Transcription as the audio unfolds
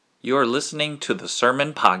You are listening to the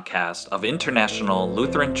Sermon Podcast of International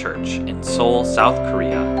Lutheran Church in Seoul, South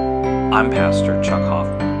Korea. I'm Pastor Chuck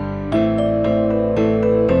Hoffman.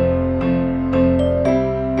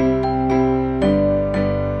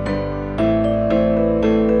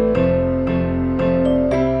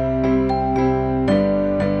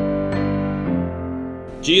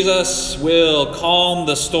 Jesus will calm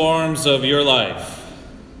the storms of your life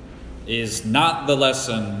is not the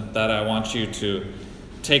lesson that I want you to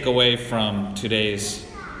take away from today's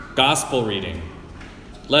gospel reading.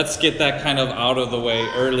 Let's get that kind of out of the way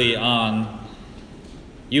early on.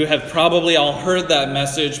 You have probably all heard that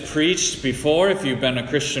message preached before if you've been a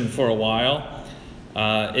Christian for a while.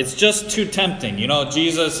 It's just too tempting. You know,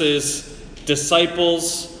 Jesus'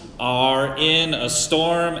 disciples are in a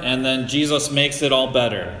storm and then Jesus makes it all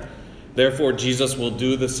better. Therefore, Jesus will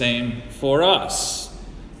do the same for us.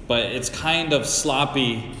 But it's kind of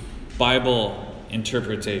sloppy Bible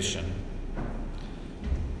interpretation.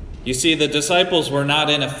 You see, the disciples were not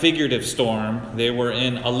in a figurative storm, they were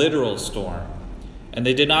in a literal storm. And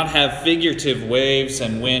they did not have figurative waves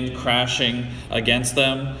and wind crashing against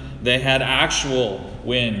them. They had actual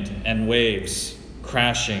wind and waves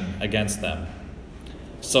crashing against them.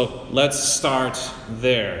 So let's start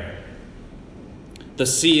there. The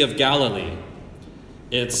Sea of Galilee.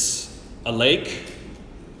 It's a lake.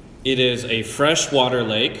 It is a freshwater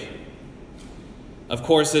lake. Of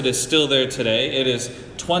course, it is still there today. It is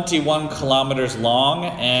 21 kilometers long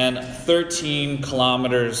and 13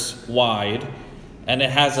 kilometers wide. And it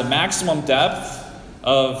has a maximum depth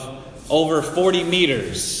of over 40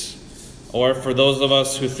 meters. Or for those of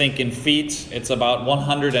us who think in feet, it's about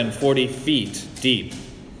 140 feet deep.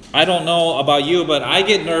 I don't know about you, but I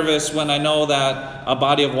get nervous when I know that a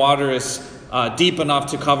body of water is deep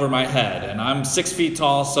enough to cover my head. And I'm 6 feet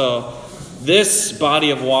tall, so this body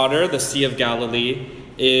of water, the Sea of Galilee,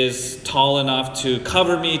 is tall enough to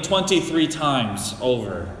cover me 23 times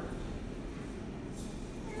over.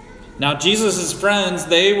 Now, Jesus' friends,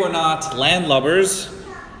 they were not landlubbers.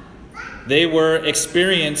 They were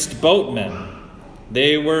experienced boatmen.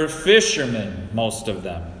 They were fishermen, most of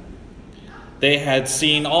them. They had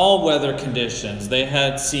seen all weather conditions. They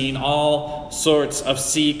had seen all sorts of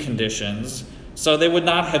sea conditions. So they would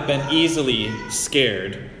not have been easily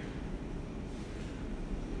scared.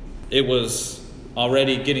 It was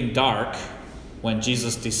already getting dark when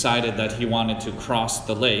Jesus decided that he wanted to cross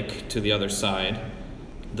the lake to the other side.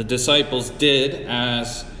 The disciples did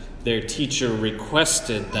as their teacher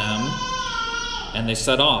requested them, and they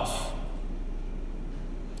set off.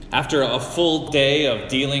 After a full day of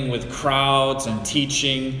dealing with crowds and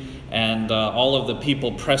teaching and all of the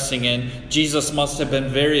people pressing in, Jesus must have been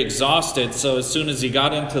very exhausted. So as soon as he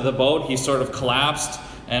got into the boat, he sort of collapsed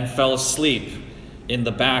and fell asleep in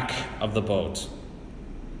the back of the boat.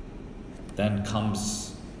 Then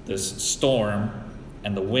comes this storm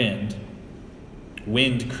and the wind.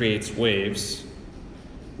 Wind creates waves.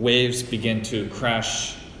 Waves begin to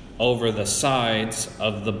crash over the sides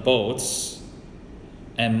of the boats.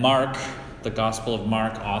 And Mark, the Gospel of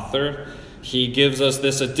Mark author, he gives us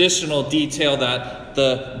this additional detail that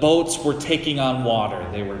the boats were taking on water.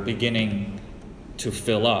 They were beginning to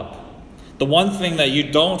fill up. The one thing that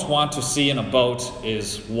you don't want to see in a boat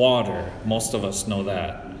is water. Most of us know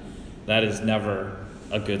that. That is never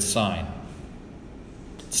a good sign.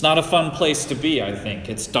 It's not a fun place to be, I think.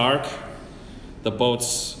 It's dark. The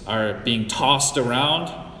boats are being tossed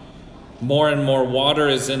around. More and more water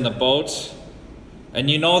is in the boat. And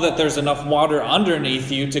you know that there's enough water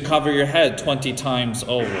underneath you to cover your head 20 times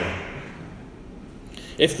over.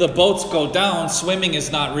 If the boats go down, swimming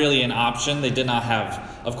is not really an option. They did not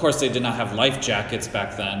have life jackets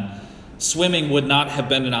back then. Swimming would not have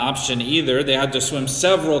been an option either. They had to swim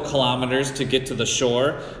several kilometers to get to the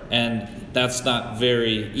shore, and that's not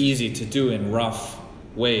very easy to do in rough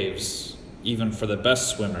waves, even for the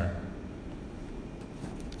best swimmer.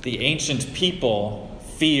 The ancient people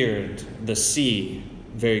feared the sea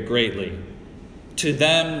very greatly. To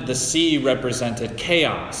them, the sea represented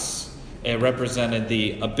chaos. It represented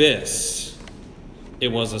the abyss. It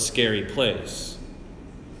was a scary place.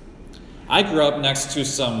 I grew up next to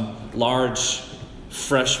some large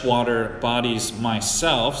freshwater bodies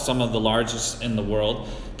myself, some of the largest in the world.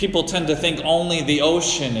 People tend to think only the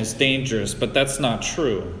ocean is dangerous, but that's not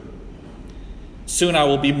true. Soon I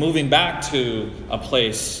will be moving back to a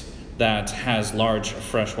place that has large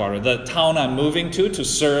freshwater. The town I'm moving to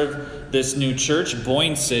serve this new church,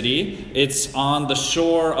 Boyne City, it's on the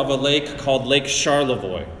shore of a lake called Lake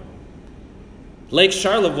Charlevoix. Lake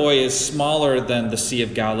Charlevoix is smaller than the Sea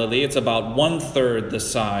of Galilee. It's about 1/3 the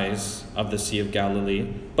size of the Sea of Galilee,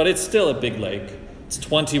 but it's still a big lake. It's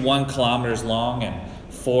 21 kilometers long and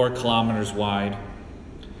 4 kilometers wide.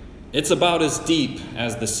 It's about as deep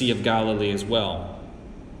as the Sea of Galilee as well.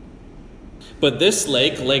 But this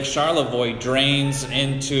lake, Lake Charlevoix, drains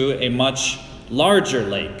into a much larger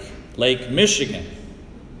lake, Lake Michigan.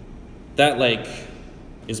 That lake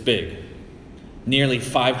is big, nearly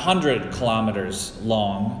 500 kilometers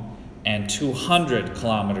long and 200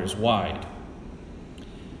 kilometers wide.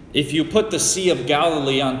 If you put the Sea of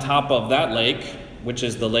Galilee on top of that lake, which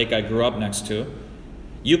is the lake I grew up next to,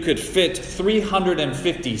 you could fit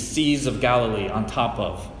 350 Seas of Galilee on top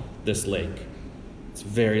of this lake. It's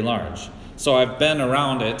very large. So I've been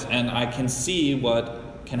around it, and I can see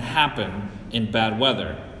what can happen in bad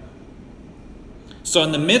weather. So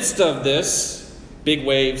in the midst of this, big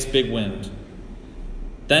waves, big wind,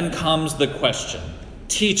 then comes the question,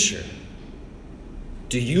 "Teacher,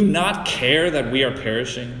 do you not care that we are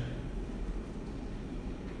perishing?"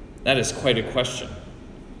 That is quite a question.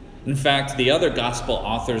 In fact, the other gospel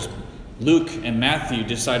authors, Luke and Matthew,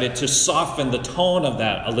 decided to soften the tone of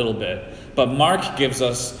that a little bit. But Mark gives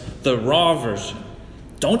us the raw version.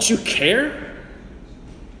 Don't you care?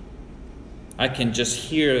 I can just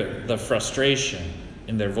hear the frustration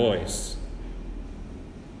in their voice.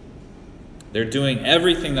 They're doing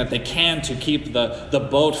everything that they can to keep the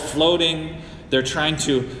boat floating. They're trying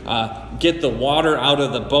to get the water out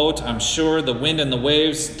of the boat, I'm sure, the wind and the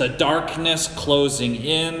waves, the darkness closing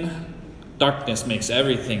in. Darkness makes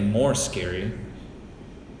everything more scary.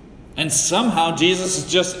 And somehow Jesus is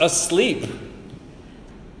just asleep.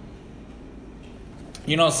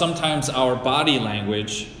 You know, sometimes our body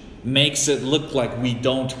language makes it look like we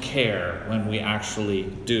don't care when we actually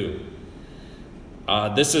do.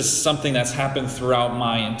 This is something that's happened throughout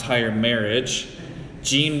my entire marriage.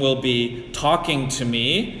 Jean will be talking to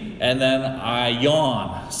me, and then I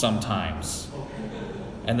yawn sometimes.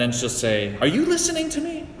 And then she'll say, "Are you listening to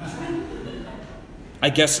me? I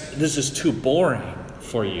guess this is too boring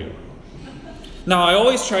for you." Now, I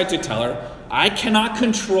always try to tell her, I cannot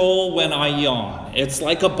control when I yawn. It's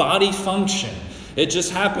like a body function. It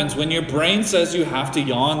just happens. When your brain says you have to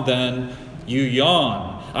yawn, then you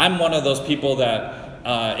yawn. I'm one of those people that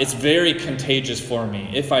it's very contagious for me.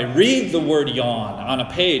 If I read the word yawn on a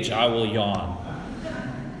page, I will yawn.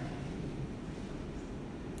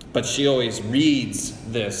 But she always reads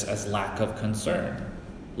this as lack of concern,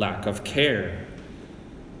 lack of care,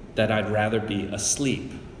 that I'd rather be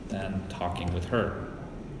asleep than talking with her.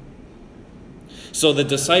 So the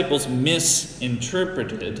disciples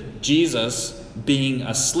misinterpreted Jesus being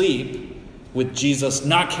asleep with Jesus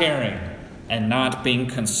not caring and not being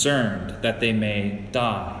concerned that they may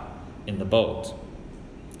die in the boat.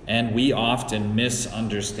 And we often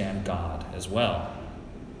misunderstand God as well.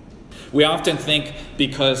 We often think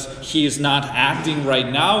because he is not acting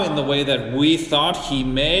right now in the way that we thought he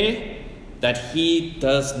may, that he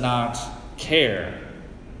does not care.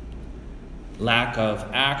 Lack of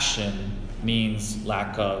action means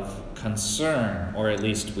lack of concern, or at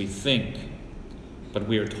least we think. But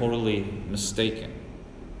we are totally mistaken.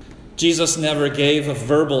 Jesus never gave a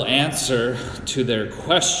verbal answer to their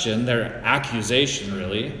question, their accusation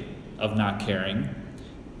really, of not caring.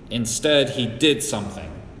 Instead, he did something.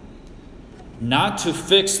 Not to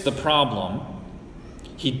fix the problem,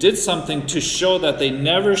 he did something to show that they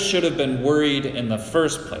never should have been worried in the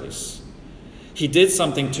first place. He did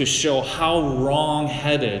something to show how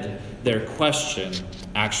wrong-headed their question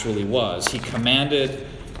actually was. He commanded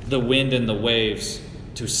the wind and the waves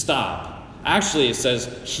to stop. Actually, it says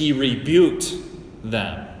he rebuked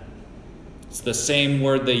them. It's the same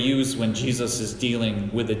word they use when Jesus is dealing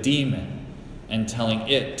with a demon and telling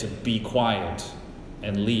it to be quiet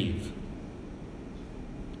and leave.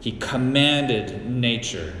 He commanded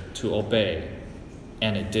nature to obey,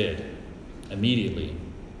 and it did immediately.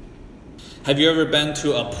 Have you ever been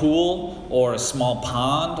to a pool or a small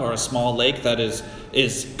pond or a small lake that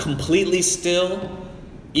is completely still?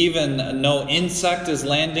 Even no insect is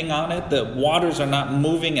landing on it. The waters are not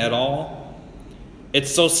moving at all. It's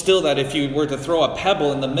so still that if you were to throw a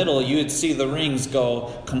pebble in the middle, you would see the rings go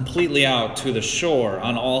completely out to the shore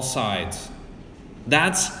on all sides.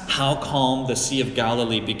 That's how calm the Sea of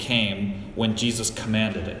Galilee became when Jesus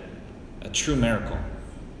commanded it. A true miracle.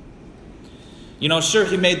 You know, sure,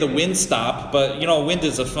 he made the wind stop, but, wind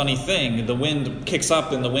is a funny thing. The wind kicks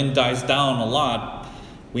up and the wind dies down a lot.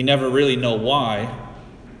 We never really know why.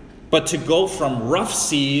 But to go from rough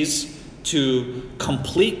seas to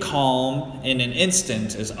complete calm in an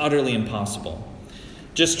instant is utterly impossible.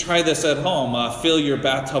 Just try this at home. Fill your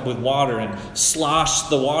bathtub with water and slosh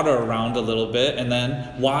the water around a little bit, and then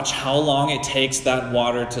watch how long it takes that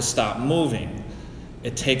water to stop moving.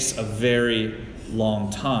 It takes a very long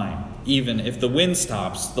time. Even if the wind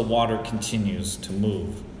stops, the water continues to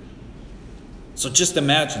move. So just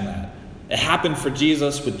imagine that. It happened for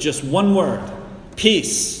Jesus with just one word: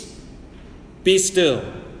 peace, be still.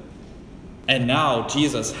 And now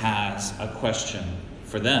Jesus has a question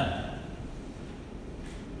for them.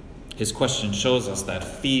 His question shows us that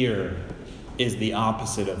fear is the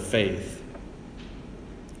opposite of faith.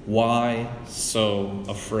 Why so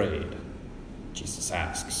afraid? Jesus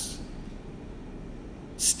asks.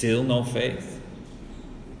 Still no faith?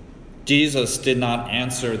 Jesus did not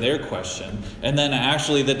answer their question, and then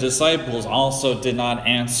actually the disciples also did not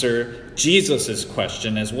answer Jesus'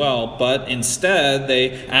 question as well, but instead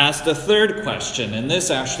they asked a third question, and this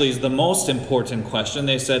actually is the most important question.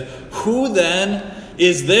 They said, "Who then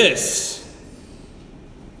is this?"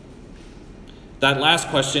 That last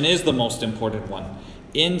question is the most important one.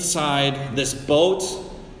 Inside this boat,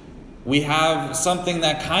 we have something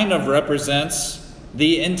that kind of represents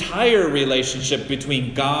the entire relationship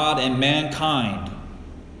between God and mankind.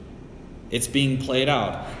 It's being played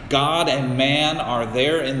out. God and man are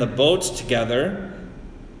there in the boat together.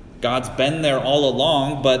 God's been there all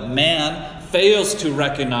along, but man fails to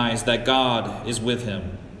recognize that God is with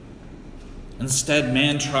him. Instead,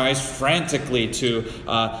 man tries frantically to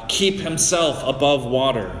keep himself above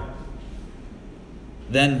water.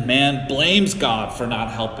 Then man blames God for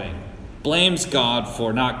not helping, blames God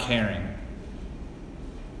for not caring.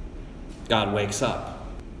 God wakes up,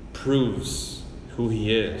 proves who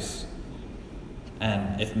he is.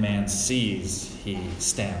 And if man sees, he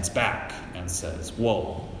stands back and says,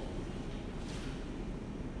 "Whoa,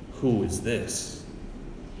 who is this?"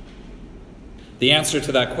 The answer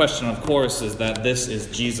to that question, of course, is that this is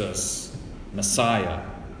Jesus, Messiah,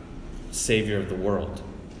 Savior of the world.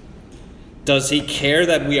 Does he care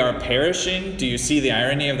that we are perishing? Do you see the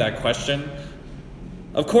irony of that question?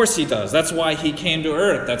 Of course he does. That's why he came to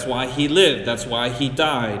earth. That's why he lived. That's why he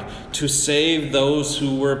died, to save those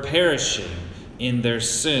who were perishing in their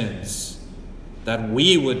sins, that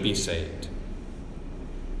we would be saved.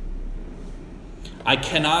 I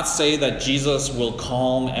cannot say that Jesus will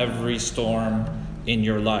calm every storm in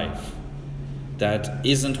your life. That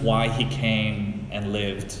isn't why he came and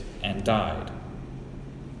lived and died.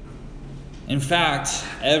 In fact,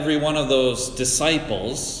 every one of those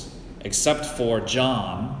disciples, except for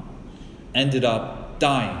John, ended up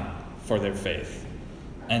dying for their faith,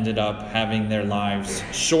 ended up having their lives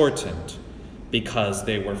shortened because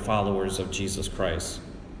they were followers of Jesus Christ.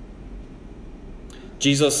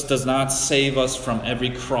 Jesus does not save us from every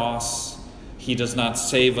cross. He does not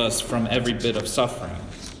save us from every bit of suffering.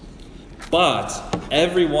 But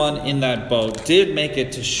everyone in that boat did make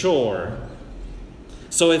it to shore.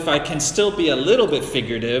 So if I can still be a little bit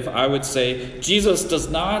figurative, I would say Jesus does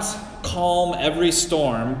not calm every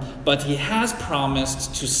storm, but he has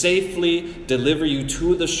promised to safely deliver you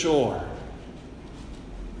to the shore.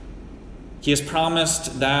 He has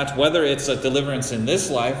promised that whether it's a deliverance in this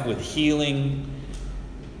life with healing,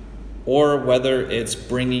 or whether it's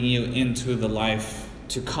bringing you into the life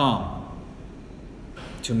to come,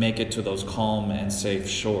 to make it to those calm and safe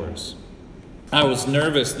shores. I was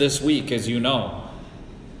nervous this week, as you know.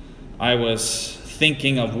 I was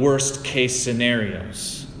thinking of worst case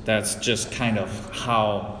scenarios. That's just kind of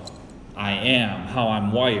how I am, how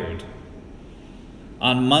I'm wired.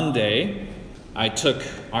 On Monday, I took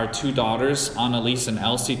our two daughters, Annalise and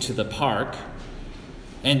Elsie, to the park.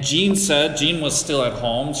 And Jean was still at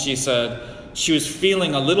home. She said she was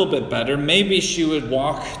feeling a little bit better. Maybe she would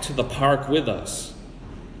walk to the park with us.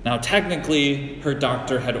 Now, technically, her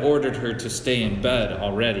doctor had ordered her to stay in bed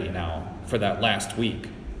already now for that last week.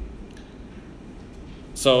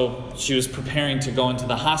 So she was preparing to go into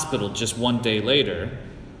the hospital just one day later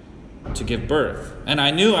to give birth. And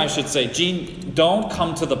I knew I should say, Jean, don't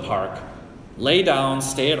come to the park. Lay down,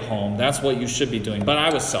 stay at home. That's what you should be doing. But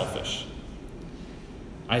I was selfish.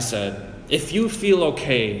 I said, if you feel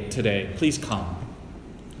okay today, please come.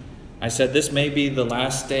 I said, this may be the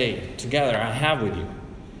last day together I have with you.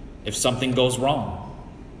 If something goes wrong,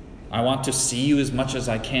 I want to see you as much as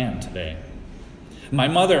I can today. My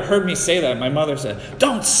mother heard me say that. My mother said,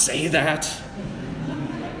 don't say that.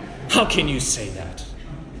 How can you say that?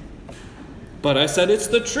 But I said, it's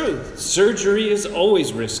the truth. Surgery is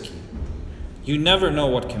always risky. You never know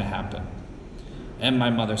what can happen. And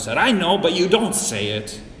my mother said, I know, but you don't say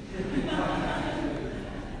it.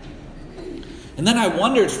 And then I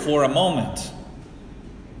wondered for a moment,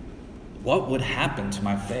 what would happen to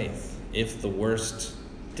my faith if the worst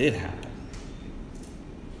did happen?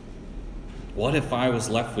 What if I was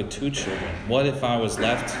left with 2 children? What if I was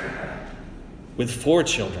left with 4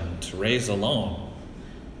 children to raise alone?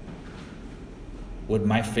 would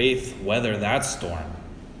my faith weather that storm?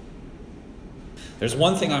 There's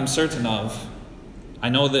one thing I'm certain of. I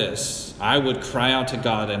know this. I would cry out to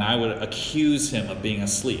God and I would accuse him of being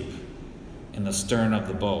asleep in the stern of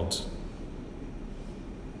the boat.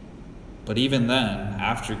 But even then,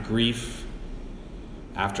 after grief,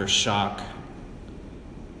 after shock,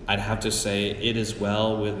 I'd have to say, it is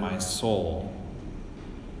well with my soul.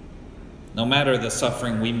 No matter the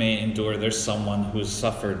suffering we may endure, there's someone who's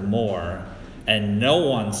suffered more, and no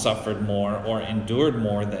one suffered more or endured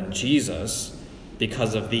more than Jesus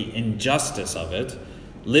because of the injustice of it,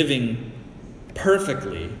 living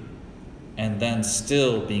perfectly and then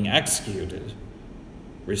still being executed,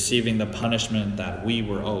 receiving the punishment that we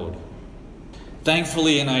were owed.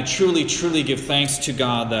 Thankfully, and I truly, truly give thanks to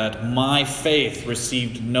God that my faith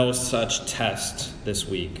received no such test this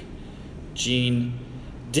week. Jean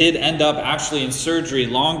did end up actually in surgery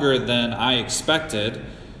longer than I expected.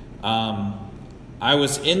 I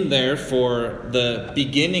was in there for the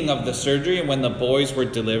beginning of the surgery when the boys were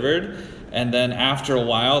delivered. And then after a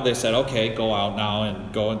while, they said, okay, go out now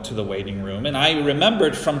and go into the waiting room. And I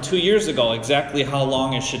remembered from 2 years ago exactly how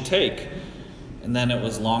long it should take. And then it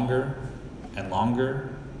was longer and longer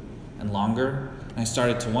and longer. And I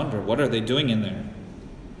started to wonder, what are they doing in there?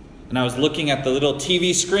 And I was looking at the little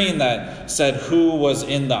TV screen that said who was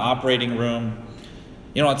in the operating room.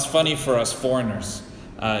 You know, it's funny for us foreigners.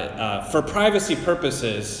 For privacy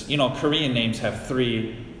purposes, you know, Korean names have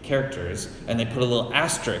 3 characters, and they put a little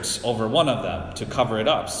asterisk over one of them to cover it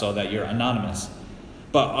up so that you're anonymous.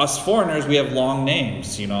 But us foreigners, we have long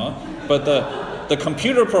names, you know. But the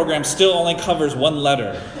computer program still only covers one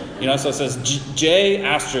letter. You know, so it says J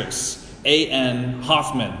asterisk A-N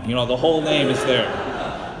Hoffman. You know, the whole name is there.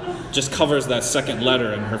 Just covers that second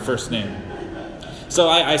letter in her first name. So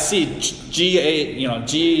I see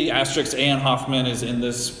G asterisk A-N Hoffman is in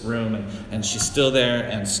this room, and she's still there,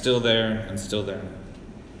 and still there, and still there.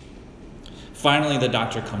 Finally, the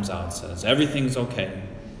doctor comes out and says, everything's okay.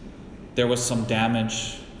 There was some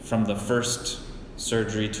damage from the first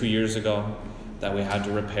surgery 2 years ago that we had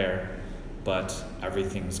to repair, but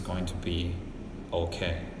everything's going to be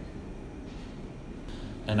okay.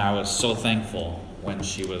 And I was so thankful when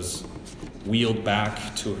she was wheeled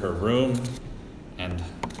back to her room, and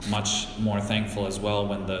much more thankful as well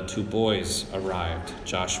when the 2 boys arrived,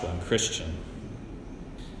 Joshua and Christian.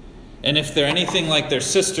 And if they're anything like their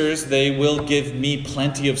sisters, they will give me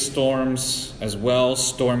plenty of storms as well,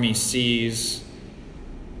 stormy seas.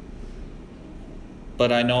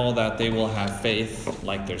 But I know that they will have faith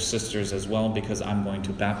like their sisters as well, because I'm going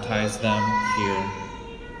to baptize them here.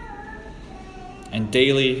 And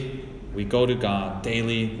daily we go to God.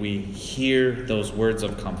 Daily we hear those words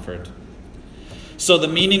of comfort. So the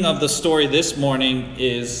meaning of the story this morning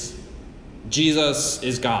is Jesus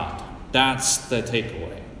is God. That's the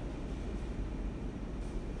takeaway.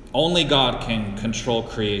 Only God can control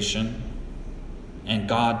creation, and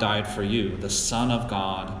God died for you. The Son of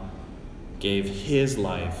God gave his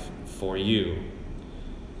life for you.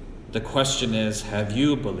 The question is, have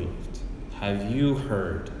you believed? Have you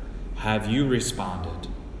heard? Have you responded?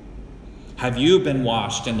 Have you been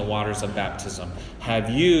washed in the waters of baptism? Have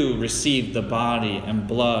you received the body and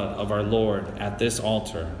blood of our Lord at this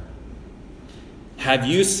altar? Have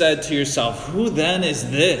you said to yourself, who then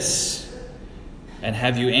is this? And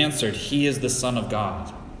have you answered, he is the Son of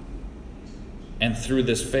God? And through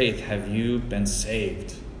this faith, have you been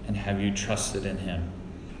saved? And have you trusted in him?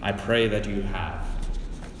 I pray that you have.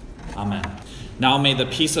 Amen. Now may the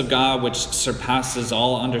peace of God, which surpasses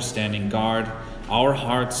all understanding, guard our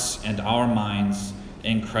hearts and our minds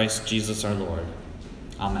in Christ Jesus our Lord.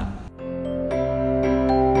 Amen.